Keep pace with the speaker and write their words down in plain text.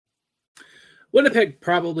Winnipeg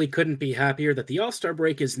probably couldn't be happier that the All-Star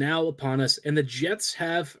break is now upon us and the Jets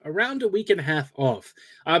have around a week and a half off.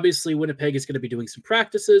 Obviously, Winnipeg is going to be doing some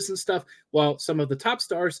practices and stuff while some of the top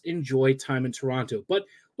stars enjoy time in Toronto. But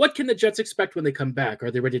what can the Jets expect when they come back? Are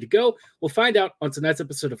they ready to go? We'll find out on tonight's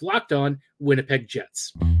episode of Locked On Winnipeg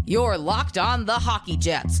Jets. You're Locked On the Hockey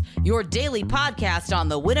Jets, your daily podcast on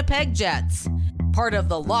the Winnipeg Jets. Part of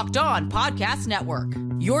the Locked On Podcast Network,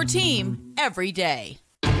 your team every day.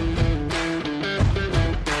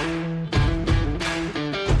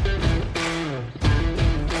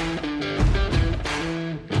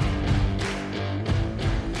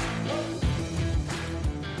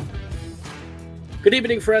 Good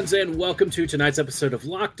evening, friends, and welcome to tonight's episode of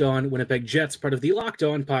Locked On Winnipeg Jets, part of the Locked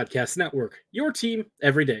On Podcast Network, your team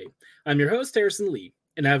every day. I'm your host, Harrison Lee,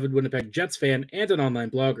 an avid Winnipeg Jets fan and an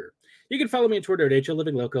online blogger. You can follow me on Twitter at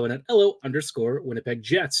HLLivingLoco and at LO_Winnipeg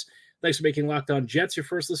Jets. Thanks for making Locked On Jets your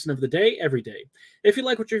first listen of the day every day. If you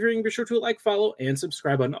like what you're hearing, be sure to like, follow, and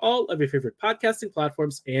subscribe on all of your favorite podcasting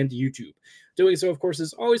platforms and YouTube. Doing so, of course,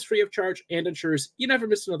 is always free of charge and ensures you never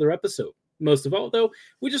miss another episode. Most of all, though,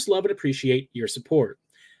 we just love and appreciate your support.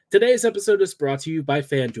 Today's episode is brought to you by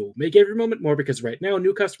FanDuel. Make every moment more because right now,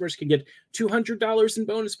 new customers can get $200 in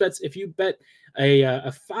bonus bets if you bet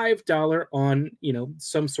a $5 on,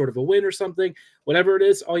 some sort of a win or something. Whatever it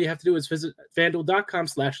is, all you have to do is visit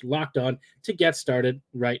FanDuel.com/lockedon to get started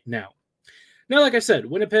right now. Now, like I said,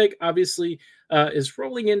 Winnipeg obviously is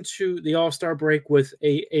rolling into the All-Star break with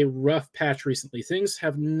a rough patch recently. Things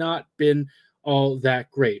have not been all that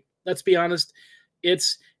great. Let's be honest,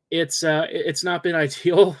 it's not been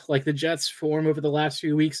ideal. Like the Jets' form over the last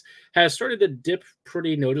few weeks has started to dip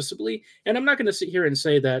pretty noticeably. And I'm not going to sit here and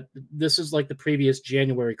say that this is like the previous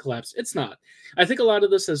January collapse. It's not. I think a lot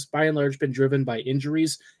of this has by and large been driven by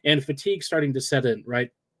injuries and fatigue starting to set in,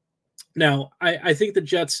 right? Now, I think the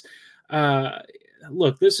Jets,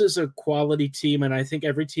 look, this is a quality team, and I think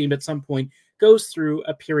every team at some point goes through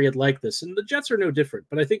a period like this. And the Jets are no different.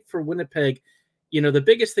 But I think for Winnipeg, the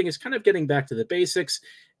biggest thing is kind of getting back to the basics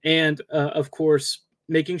and, of course,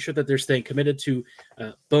 making sure that they're staying committed to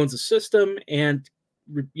Bones' system and,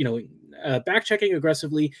 back checking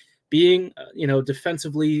aggressively, being,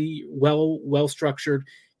 defensively well-structured,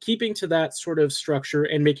 keeping to that sort of structure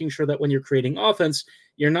and making sure that when you're creating offense,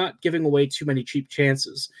 you're not giving away too many cheap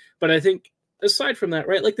chances. But I think aside from that,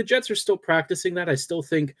 right, like the Jets are still practicing that. I still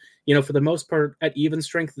think, for the most part, at even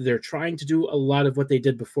strength, they're trying to do a lot of what they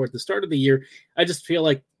did before at the start of the year. I just feel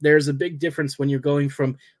like there's a big difference when you're going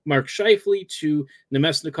from Mark Scheifele to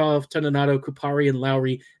Nemesnikov, Toninato, Kupari, and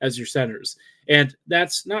Lowry as your centers. And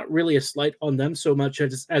that's not really a slight on them so much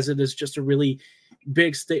as it is just a really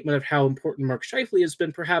big statement of how important Mark Scheifele has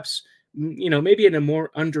been, perhaps maybe in a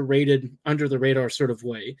more underrated, under the radar sort of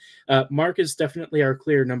way. Mark is definitely our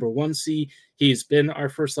clear number 1C. He's been our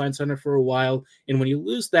first line center for a while. And when you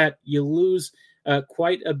lose that, you lose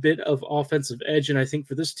quite a bit of offensive edge. And I think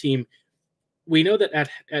for this team, we know that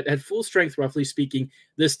at full strength, roughly speaking,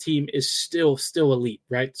 this team is still elite,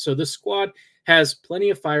 right? So this squad has plenty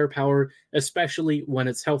of firepower, especially when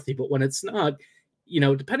it's healthy. But when it's not,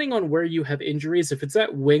 depending on where you have injuries, if it's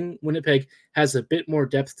at wing, Winnipeg has a bit more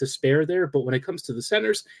depth to spare there. But when it comes to the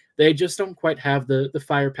centers, they just don't quite have the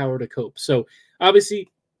firepower to cope. So obviously,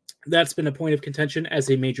 that's been a point of contention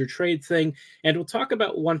as a major trade thing. And we'll talk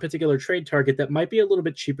about one particular trade target that might be a little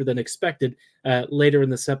bit cheaper than expected later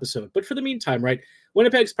in this episode. But for the meantime, right,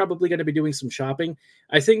 Winnipeg's probably going to be doing some shopping.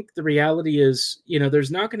 I think the reality is,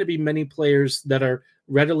 there's not going to be many players that are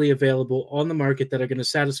readily available on the market that are going to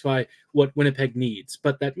satisfy what Winnipeg needs.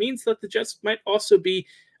 But that means that the Jets might also be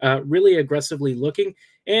really aggressively looking.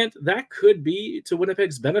 And that could be to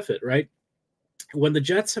Winnipeg's benefit, right? When the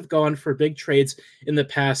Jets have gone for big trades in the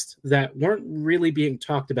past that weren't really being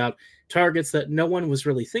talked about, targets that no one was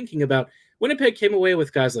really thinking about, Winnipeg came away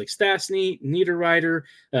with guys like Stastny, Niederreiter,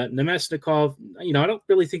 Nemesnikov. I don't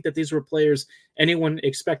really think that these were players anyone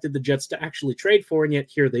expected the Jets to actually trade for, and yet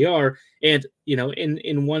here they are. And,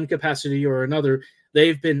 in one capacity or another,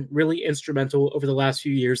 they've been really instrumental over the last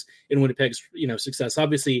few years in Winnipeg's, success.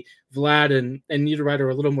 Obviously, Vlad and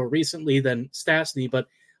Niederreiter a little more recently than Stastny, but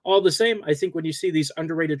all the same, I think when you see these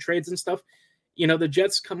underrated trades and stuff, the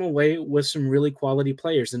Jets come away with some really quality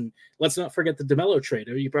players. And let's not forget the DeMello trade.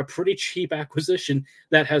 A pretty cheap acquisition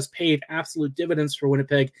that has paid absolute dividends for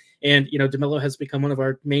Winnipeg. And, DeMello has become one of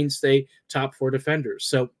our mainstay top 4 defenders.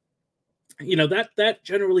 So, that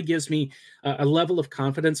generally gives me a level of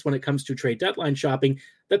confidence when it comes to trade deadline shopping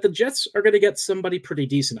that the Jets are going to get somebody pretty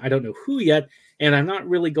decent. I don't know who yet, and I'm not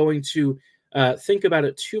really going to think about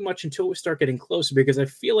it too much until we start getting closer, because I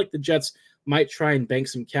feel like the Jets might try and bank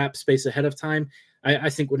some cap space ahead of time. I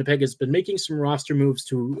think Winnipeg has been making some roster moves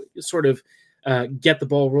to sort of get the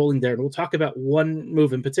ball rolling there. And we'll talk about one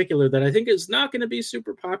move in particular that I think is not going to be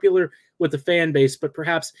super popular with the fan base, but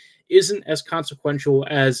perhaps isn't as consequential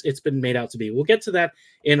as it's been made out to be. We'll get to that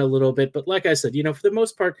in a little bit. But like I said, for the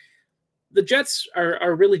most part, the Jets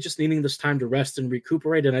are really just needing this time to rest and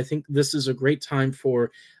recuperate. And I think this is a great time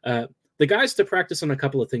for the guys to practice on a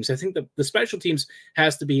couple of things. I think the special teams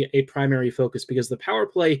has to be a primary focus because the power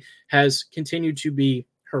play has continued to be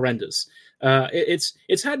horrendous.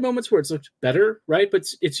 It's had moments where it's looked better, right? But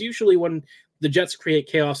it's usually when the Jets create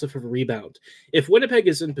chaos off of a rebound. If Winnipeg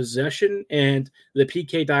is in possession and the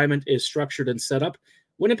PK diamond is structured and set up,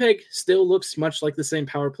 Winnipeg still looks much like the same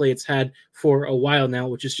power play it's had for a while now,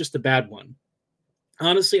 which is just a bad one.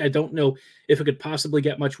 Honestly, I don't know if it could possibly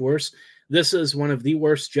get much worse. This is one of the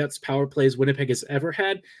worst Jets power plays Winnipeg has ever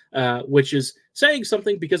had, which is saying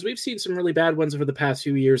something because we've seen some really bad ones over the past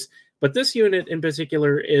few years. But this unit in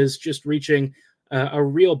particular is just reaching a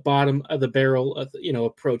real bottom of the barrel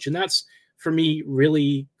approach. And that's, for me,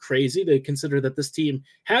 really crazy to consider that this team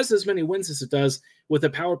has as many wins as it does with a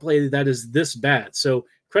power play that is this bad. So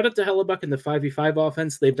credit to Hellebuck and the 5v5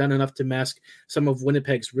 offense. They've done enough to mask some of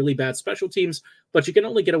Winnipeg's really bad special teams, but you can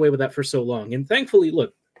only get away with that for so long. And thankfully,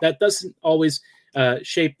 look, that doesn't always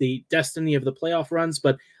shape the destiny of the playoff runs,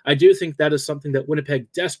 but I do think that is something that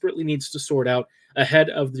Winnipeg desperately needs to sort out ahead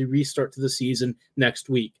of the restart to the season next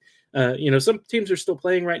week. Some teams are still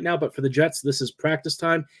playing right now, but for the Jets, this is practice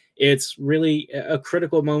time. It's really a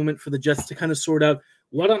critical moment for the Jets to kind of sort out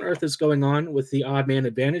what on earth is going on with the odd man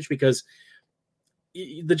advantage, because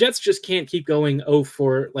the Jets just can't keep going 0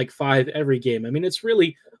 for 5 every game. I mean, it's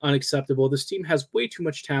really unacceptable. This team has way too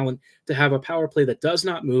much talent to have a power play that does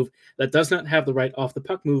not move, that does not have the right off the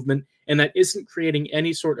puck movement, and that isn't creating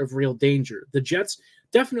any sort of real danger. The Jets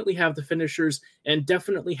definitely have the finishers and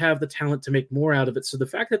definitely have the talent to make more out of it. So the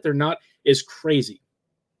fact that they're not is crazy.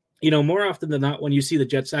 More often than not, when you see the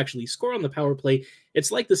Jets actually score on the power play,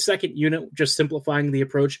 it's like the second unit just simplifying the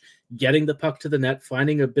approach, getting the puck to the net,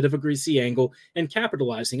 finding a bit of a greasy angle, and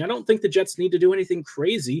capitalizing. I don't think the Jets need to do anything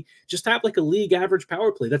crazy. Just have a league average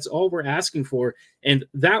power play. That's all we're asking for, and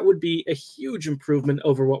that would be a huge improvement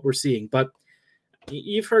over what we're seeing. But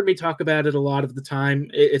you've heard me talk about it a lot of the time.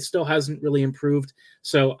 It still hasn't really improved.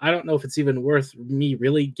 So I don't know if it's even worth me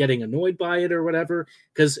really getting annoyed by it or whatever,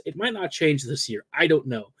 because it might not change this year. I don't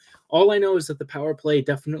know. All I know is that the power play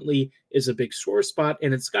definitely is a big sore spot,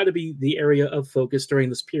 and it's got to be the area of focus during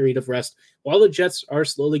this period of rest while the Jets are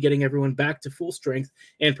slowly getting everyone back to full strength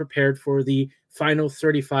and prepared for the final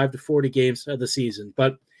 35 to 40 games of the season.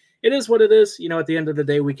 But it is what it is. At the end of the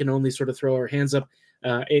day, we can only sort of throw our hands up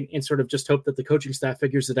and sort of just hope that the coaching staff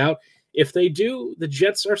figures it out. If they do, the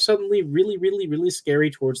Jets are suddenly really, really, really scary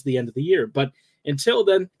towards the end of the year. But until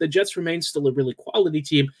then, the Jets remain still a really quality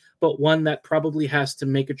team, but one that probably has to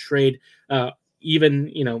make a trade,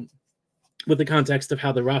 even with the context of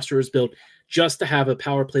how the roster is built, just to have a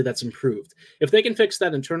power play that's improved. If they can fix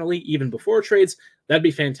that internally, even before trades, that'd be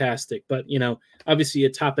fantastic. But, obviously a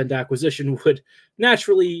top-end acquisition would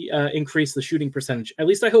naturally increase the shooting percentage. At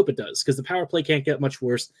least I hope it does, because the power play can't get much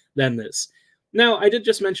worse than this. Now, I did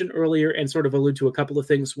just mention earlier and sort of allude to a couple of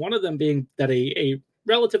things, one of them being that a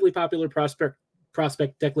relatively popular prospect,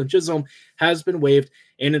 Declan Chisholm, has been waived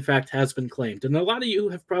and, in fact, has been claimed. And a lot of you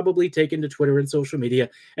have probably taken to Twitter and social media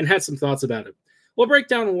and had some thoughts about it. We'll break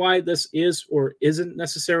down why this is or isn't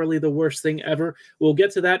necessarily the worst thing ever. We'll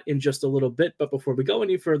get to that in just a little bit, but before we go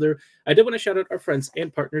any further, I did want to shout out our friends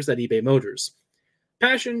and partners at eBay Motors.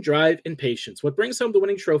 Passion, drive, and patience. What brings home the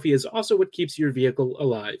winning trophy is also what keeps your vehicle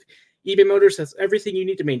alive. eBay Motors has everything you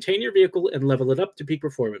need to maintain your vehicle and level it up to peak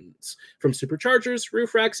performance. From superchargers,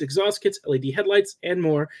 roof racks, exhaust kits, LED headlights, and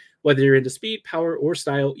more. Whether you're into speed, power, or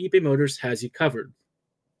style, eBay Motors has you covered.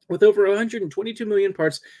 With over 122 million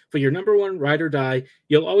parts for your number one ride or die,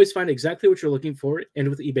 you'll always find exactly what you're looking for, and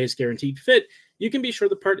with eBay's Guaranteed Fit, you can be sure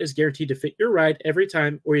the part is guaranteed to fit your ride every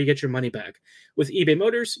time or you get your money back. With eBay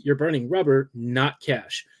Motors, you're burning rubber, not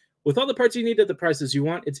cash. With all the parts you need at the prices you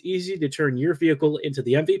want, it's easy to turn your vehicle into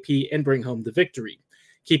the MVP and bring home the victory.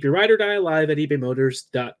 Keep your ride or die alive at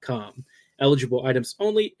ebaymotors.com. Eligible items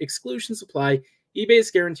only, exclusions apply.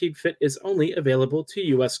 eBay's Guaranteed Fit is only available to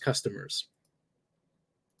U.S. customers.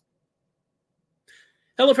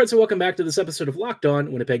 Hello, friends, and welcome back to this episode of Locked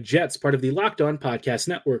On Winnipeg Jets, part of the Locked On Podcast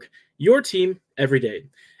Network, your team every day.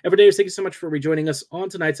 Every day, thank you so much for rejoining us on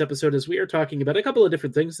tonight's episode as we are talking about a couple of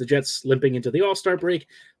different things. The Jets limping into the All-Star break,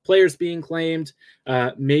 players being claimed,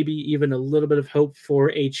 maybe even a little bit of hope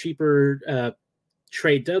for a cheaper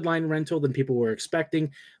trade deadline rental than people were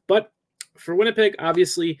expecting. But for Winnipeg,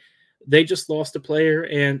 obviously, they just lost a player,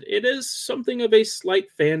 and it is something of a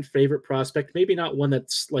slight fan favorite prospect. Maybe not one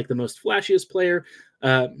that's like the most flashiest player,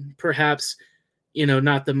 perhaps,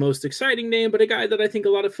 not the most exciting name, but a guy that I think a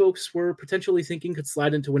lot of folks were potentially thinking could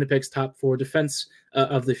slide into Winnipeg's top 4 defense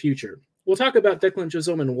of the future. We'll talk about Declan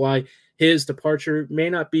Chisholm and why his departure may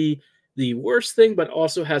not be the worst thing, but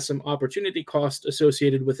also has some opportunity cost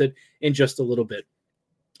associated with it in just a little bit.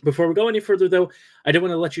 Before we go any further, though, I do want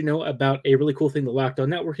to let you know about a really cool thing the Locked On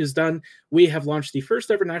Network has done. We have launched the first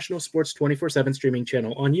ever national sports 24/7 streaming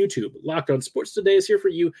channel on YouTube. Locked On Sports Today is here for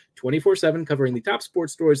you 24/7, covering the top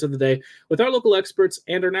sports stories of the day with our local experts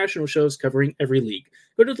and our national shows covering every league.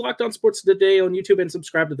 Go to Locked On Sports Today on YouTube and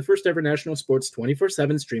subscribe to the first ever national sports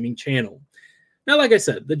 24/7 streaming channel. Now, like I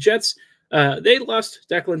said, the Jets, they lost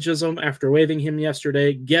Declan Chisholm after waiving him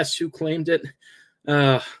yesterday. Guess who claimed it?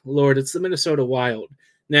 Lord, it's the Minnesota Wild.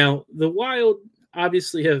 Now, the Wild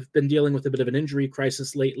obviously have been dealing with a bit of an injury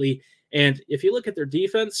crisis lately, and if you look at their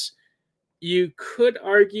defense, you could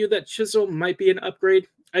argue that Chisholm might be an upgrade.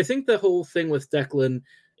 I think the whole thing with Declan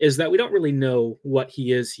is that we don't really know what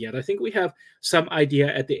he is yet. I think we have some idea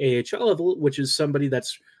at the AHL level, which is somebody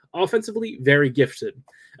that's offensively very gifted.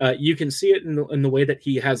 You can see it in the way that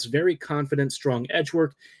he has very confident, strong edge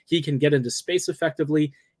work. He can get into space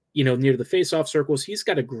effectively, near the face-off circles. He's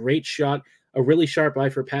got a great shot, a really sharp eye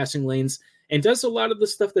for passing lanes, and does a lot of the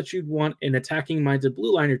stuff that you'd want an attacking-minded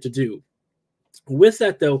blue liner to do. With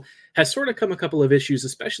that, though, has sort of come a couple of issues,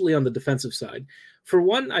 especially on the defensive side. For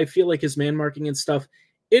one, I feel like his man marking and stuff,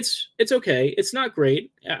 it's okay. It's not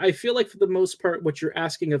great. I feel like for the most part, what you're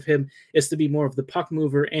asking of him is to be more of the puck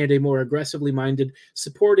mover and a more aggressively minded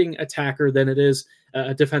supporting attacker than it is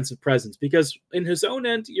a defensive presence. Because in his own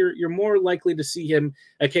end, you're more likely to see him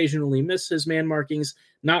occasionally miss his man markings,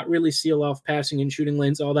 not really seal off passing and shooting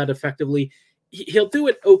lanes all that effectively. He'll do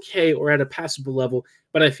it okay or at a passable level,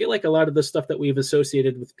 but I feel like a lot of the stuff that we've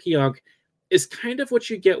associated with Pionk is kind of what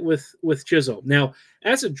you get with Chisholm. Now,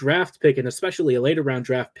 as a draft pick, and especially a later round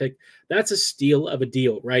draft pick, that's a steal of a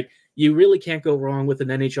deal, right? You really can't go wrong with an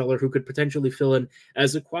NHLer who could potentially fill in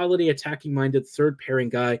as a quality attacking-minded third pairing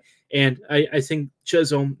guy, and I think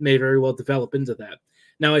Chisholm may very well develop into that.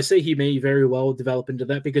 Now, I say he may very well develop into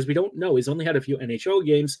that because we don't know. He's only had a few NHL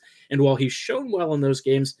games, and while he's shown well in those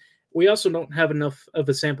games, we also don't have enough of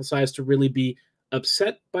a sample size to really be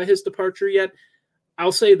upset by his departure yet.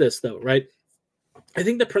 I'll say this, though, right? I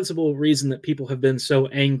think the principal reason that people have been so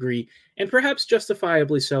angry, and perhaps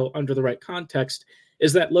justifiably so under the right context,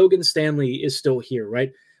 is that Logan Stanley is still here,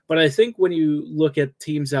 right? But I think when you look at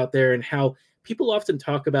teams out there and how people often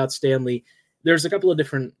talk about Stanley, there's a couple of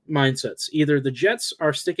different mindsets. Either the Jets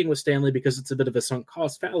are sticking with Stanley because it's a bit of a sunk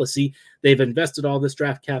cost fallacy. They've invested all this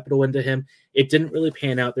draft capital into him. It didn't really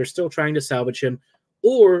pan out. They're still trying to salvage him.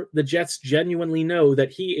 Or the Jets genuinely know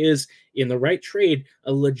that he is, in the right trade,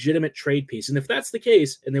 a legitimate trade piece. And if that's the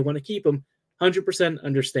case, and they want to keep him, 100%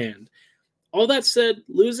 understand. All that said,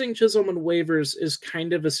 losing Chisholm on waivers is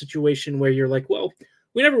kind of a situation where you're like, well,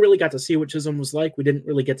 we never really got to see what Chisholm was like. We didn't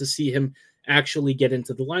really get to see him actually get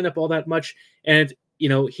into the lineup all that much. And,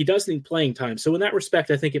 he does need playing time. So in that respect,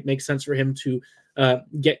 I think it makes sense for him to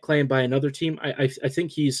get claimed by another team. I think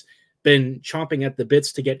he's been chomping at the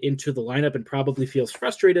bits to get into the lineup and probably feels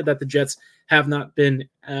frustrated that the Jets have not been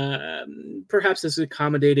perhaps as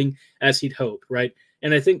accommodating as he'd hoped, right?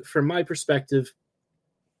 And I think from my perspective,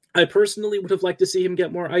 I personally would have liked to see him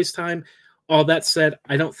get more ice time. All that said,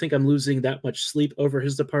 I don't think I'm losing that much sleep over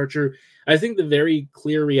his departure. I think the very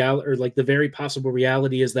clear reality, or like the very possible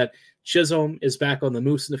reality, is that Chisholm is back on the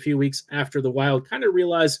Moose in a few weeks after the Wild kind of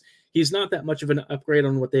realize he's not that much of an upgrade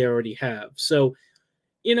on what they already have. So,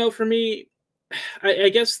 for me, I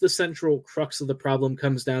guess the central crux of the problem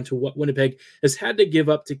comes down to what Winnipeg has had to give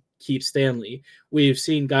up to keep Stanley. We've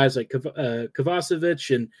seen guys like Kovacevic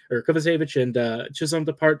and Chisholm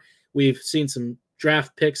depart. We've seen some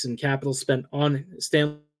draft picks and capital spent on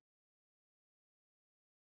Stanley's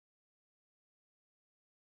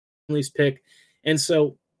pick. And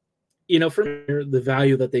so, for the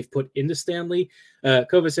value that they've put into Stanley,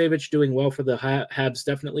 Kovacevic doing well for the Habs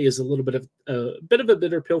definitely is a little bit of a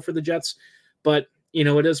bitter pill for the Jets. But,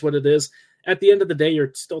 it is what it is. At the end of the day,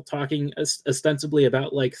 you're still talking ostensibly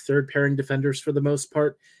about like third pairing defenders for the most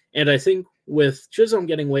part. And I think with Chisholm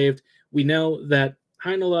getting waived, we know that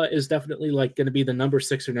Heinola is definitely like going to be the number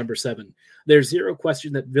 6 or number 7. There's zero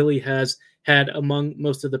question that Ville has had among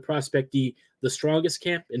most of the prospect D the strongest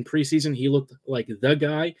camp in preseason. He looked like the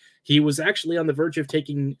guy. He was actually on the verge of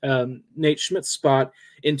taking Nate Schmidt's spot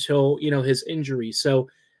until, his injury. So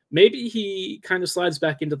maybe he kind of slides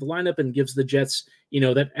back into the lineup and gives the Jets,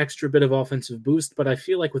 that extra bit of offensive boost. But I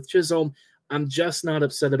feel like with Chisholm, I'm just not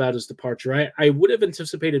upset about his departure. I would have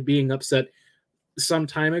anticipated being upset some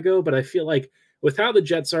time ago, but I feel like with how the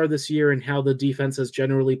Jets are this year and how the defense has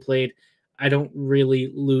generally played, I don't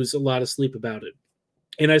really lose a lot of sleep about it.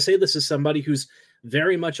 And I say this as somebody who's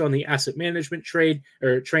very much on the asset management train.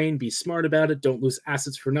 Be smart about it. Don't lose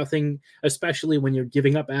assets for nothing, especially when you're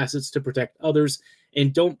giving up assets to protect others,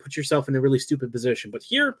 and don't put yourself in a really stupid position. But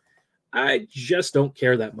here, I just don't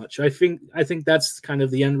care that much. I think that's kind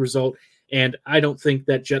of the end result, and I don't think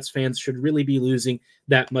that Jets fans should really be losing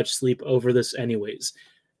that much sleep over this anyways.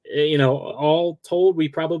 All told, we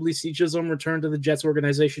probably see Chisholm return to the Jets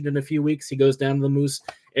organization in a few weeks. He goes down to the Moose.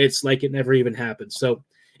 It's like it never even happened. So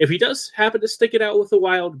if he does happen to stick it out with the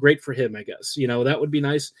Wild, great for him, I guess. That would be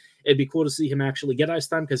nice. It'd be cool to see him actually get ice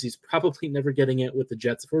time because he's probably never getting it with the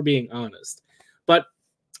Jets, if we're being honest. But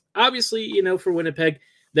obviously, for Winnipeg,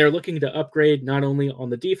 they're looking to upgrade not only on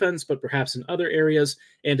the defense, but perhaps in other areas.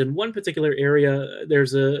 And in one particular area,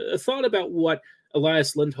 there's a thought about what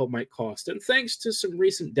Elias Lindholm might cost. And thanks to some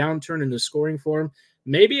recent downturn in his scoring form,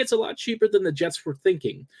 maybe it's a lot cheaper than the Jets were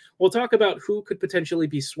thinking. We'll talk about who could potentially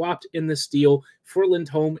be swapped in this deal for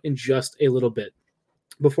Lindholm in just a little bit.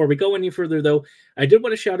 Before we go any further, though, I did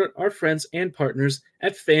want to shout out our friends and partners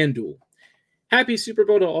at FanDuel. Happy Super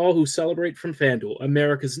Bowl to all who celebrate from FanDuel,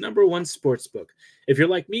 America's #1 sportsbook. If you're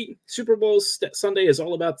like me, Super Bowl Sunday is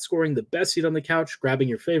all about scoring the best seat on the couch, grabbing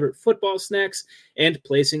your favorite football snacks, and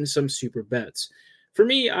placing some super bets. For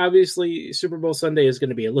me, obviously, Super Bowl Sunday is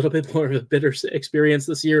going to be a little bit more of a bitter experience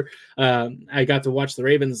this year. I got to watch the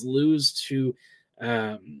Ravens lose to,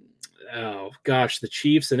 the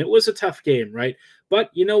Chiefs, and it was a tough game, right? But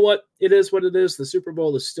you know what? It is what it is. The Super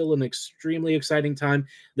Bowl is still an extremely exciting time.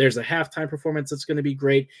 There's a halftime performance that's going to be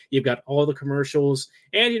great. You've got all the commercials.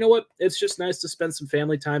 And you know what? It's just nice to spend some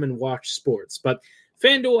family time and watch sports. But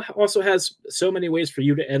FanDuel also has so many ways for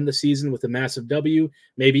you to end the season with a massive W,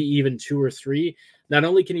 maybe even 2 or 3. Not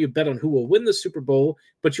only can you bet on who will win the Super Bowl,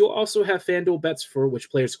 but you'll also have FanDuel bets for which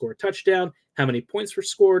players score a touchdown, how many points were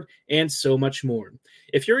scored, and so much more.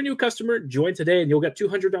 If you're a new customer, join today and you'll get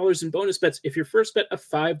 $200 in bonus bets if your first bet of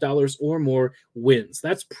 $5 or more wins.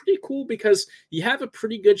 That's pretty cool because you have a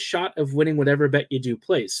pretty good shot of winning whatever bet you do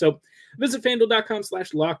place. So visit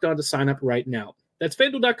FanDuel.com/lockedon to sign up right now. That's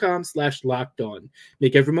FanDuel.com/lockedon.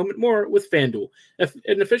 Make every moment more with FanDuel,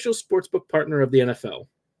 an official sportsbook partner of the NFL.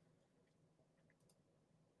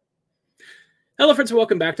 Hello, friends, and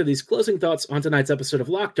welcome back to these closing thoughts on tonight's episode of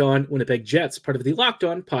Locked On Winnipeg Jets, part of the Locked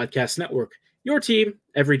On Podcast Network. Your team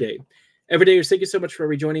every day. Everydayers, thank you so much for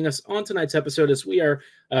rejoining us on tonight's episode as we are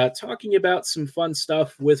talking about some fun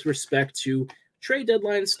stuff with respect to trade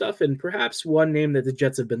deadline stuff and perhaps one name that the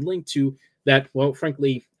Jets have been linked to that, well,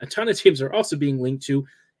 frankly, a ton of teams are also being linked to.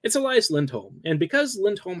 It's Elias Lindholm. And because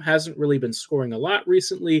Lindholm hasn't really been scoring a lot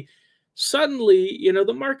recently, suddenly,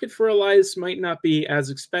 the market for Elias might not be as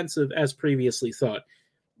expensive as previously thought.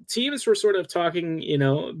 Teams were sort of talking,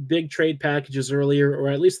 big trade packages earlier, or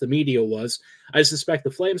at least the media was. I suspect the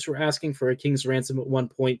Flames were asking for a king's ransom at one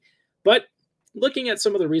point. But looking at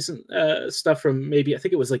some of the recent stuff from maybe, I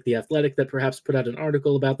think it was like The Athletic that perhaps put out an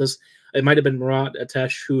article about this. It might have been Murat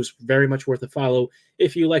Atesh, who's very much worth a follow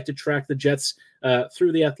if you like to track the Jets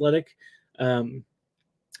through The Athletic.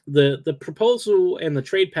 The proposal and the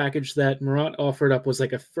trade package that Murat offered up was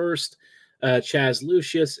like a first Chaz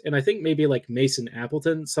Lucius, and I think maybe like Mason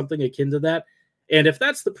Appleton, something akin to that. And if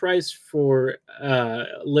that's the price for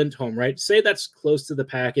Lindholm, right, say that's close to the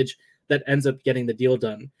package that ends up getting the deal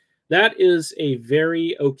done. That is a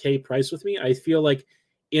very okay price with me. I feel like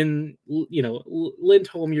in,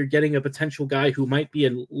 Lindholm, you're getting a potential guy who might be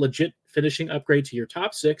a legit finishing upgrade to your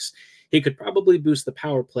top 6. He could probably boost the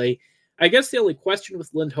power play. I guess the only question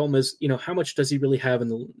with Lindholm is, how much does he really have in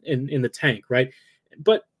the tank, right?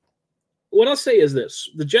 But what I'll say is this.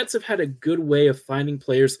 The Jets have had a good way of finding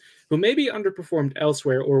players who maybe underperformed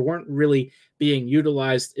elsewhere or weren't really being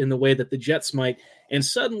utilized in the way that the Jets might, and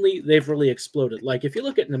suddenly they've really exploded. Like, if you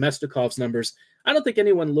look at Nemestikov's numbers, I don't think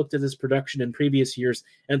anyone looked at his production in previous years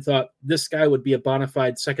and thought this guy would be a bona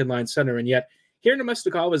fide second-line center, and yet here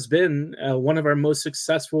Nemestikov has been one of our most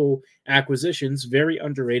successful acquisitions, very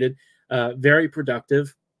underrated, very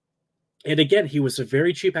productive. And again, he was a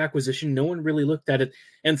very cheap acquisition. No one really looked at it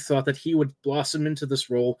and thought that he would blossom into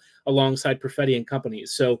this role alongside Perfetti and company.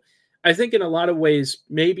 So I think in a lot of ways,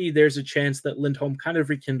 maybe there's a chance that Lindholm kind of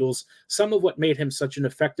rekindles some of what made him such an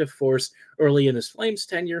effective force early in his Flames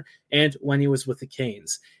tenure and when he was with the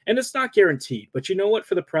Canes. And it's not guaranteed, but you know what?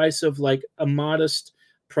 For the price of like a modest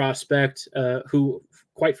prospect who,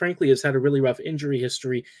 quite frankly, has had a really rough injury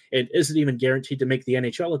history and isn't even guaranteed to make the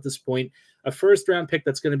NHL at this point, a first-round pick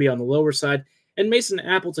that's going to be on the lower side, And Mason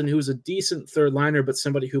Appleton, who is a decent third liner, but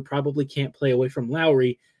somebody who probably can't play away from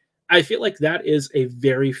Lowry, I feel like that is a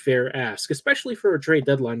very fair ask, especially for a trade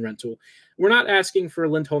deadline rental. We're not asking for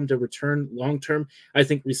Lindholm to return long-term. I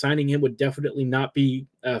think re-signing him would definitely not be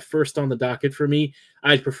first on the docket for me.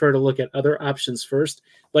 I'd prefer to look at other options first.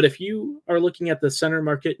 But if you are looking at the center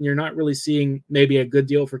market and you're not really seeing maybe a good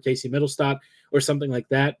deal for Casey Middlestat or something like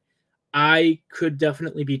that, I could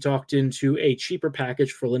definitely be talked into a cheaper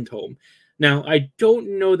package for Lindholm. Now, I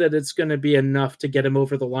don't know that it's going to be enough to get him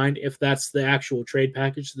over the line if that's the actual trade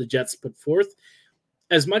package the Jets put forth.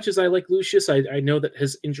 As much as I like Lucius, I know that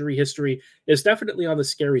his injury history is definitely on the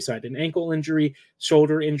scary side. An ankle injury,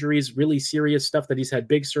 shoulder injuries, really serious stuff that he's had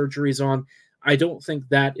big surgeries on. I don't think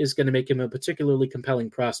that is going to make him a particularly compelling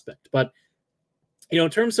prospect. But in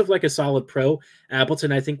terms of like a solid pro,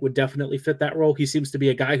 Appleton, I think, would definitely fit that role. He seems to be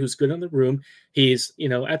a guy who's good in the room. He's,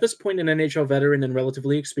 at this point, an NHL veteran and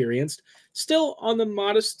relatively experienced. Still on the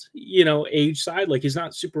modest, age side. Like, he's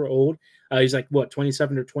not super old. He's like,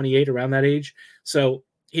 27 or 28, around that age. So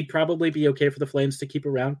he'd probably be okay for the Flames to keep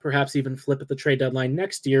around, perhaps even flip at the trade deadline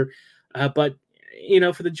next year. But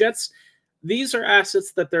for the Jets, these are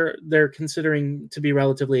assets that they're considering to be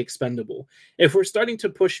relatively expendable. If we're starting to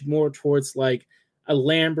push more towards like a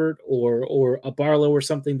Lambert or a Barlow or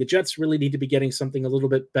something, the Jets really need to be getting something a little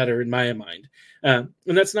bit better in my mind. And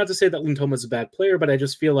that's not to say that Lindholm is a bad player, but I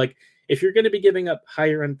just feel like if you're going to be giving up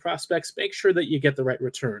higher end prospects, make sure that you get the right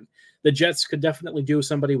return. The Jets could definitely do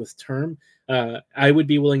somebody with term. I would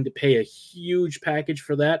be willing to pay a huge package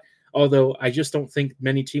for that, although I just don't think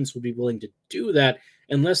many teams would be willing to do that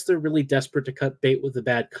unless they're really desperate to cut bait with a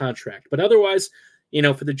bad contract. But otherwise,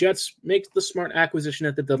 for the Jets, make the smart acquisition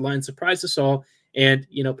at the deadline, surprise us all, and,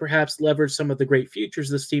 perhaps leverage some of the great futures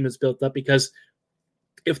this team has built up, because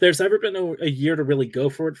if there's ever been a year to really go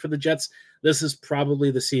for it for the Jets, this is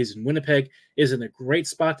probably the season. Winnipeg is in a great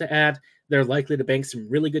spot to add. They're likely to bank some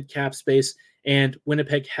really good cap space, and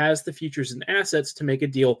Winnipeg has the futures and assets to make a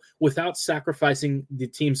deal without sacrificing the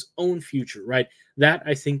team's own future, right? That,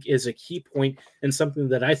 I think, is a key point and something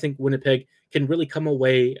that I think Winnipeg can really come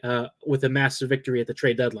away with a massive victory at the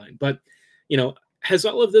trade deadline. But, has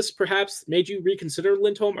all of this perhaps made you reconsider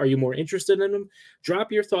Lindholm? Are you more interested in him?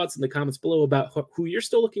 Drop your thoughts in the comments below about who you're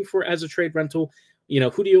still looking for as a trade rental.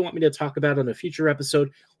 Who do you want me to talk about on a future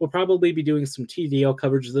episode? We'll probably be doing some TDL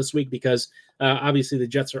coverage this week because obviously the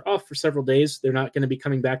Jets are off for several days. They're not going to be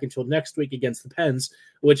coming back until next week against the Pens,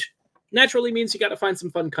 which naturally means you got to find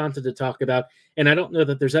some fun content to talk about. And I don't know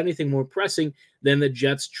that there's anything more pressing than the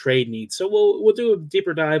Jets trade needs. So we'll do a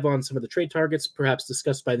deeper dive on some of the trade targets, perhaps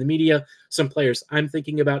discussed by the media, some players I'm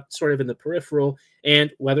thinking about sort of in the peripheral,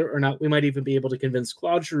 and whether or not we might even be able to convince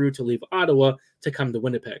Claude Giroux to leave Ottawa to come to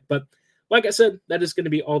Winnipeg. But like I said, that is going to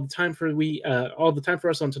be all the time for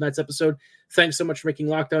us on tonight's episode. Thanks so much for making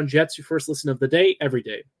Locked On Jets your first listen of the day, every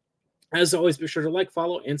day. As always, be sure to like,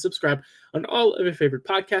 follow, and subscribe on all of your favorite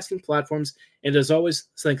podcasting platforms. And as always,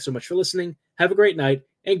 thanks so much for listening. Have a great night,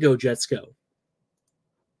 and go Jets go.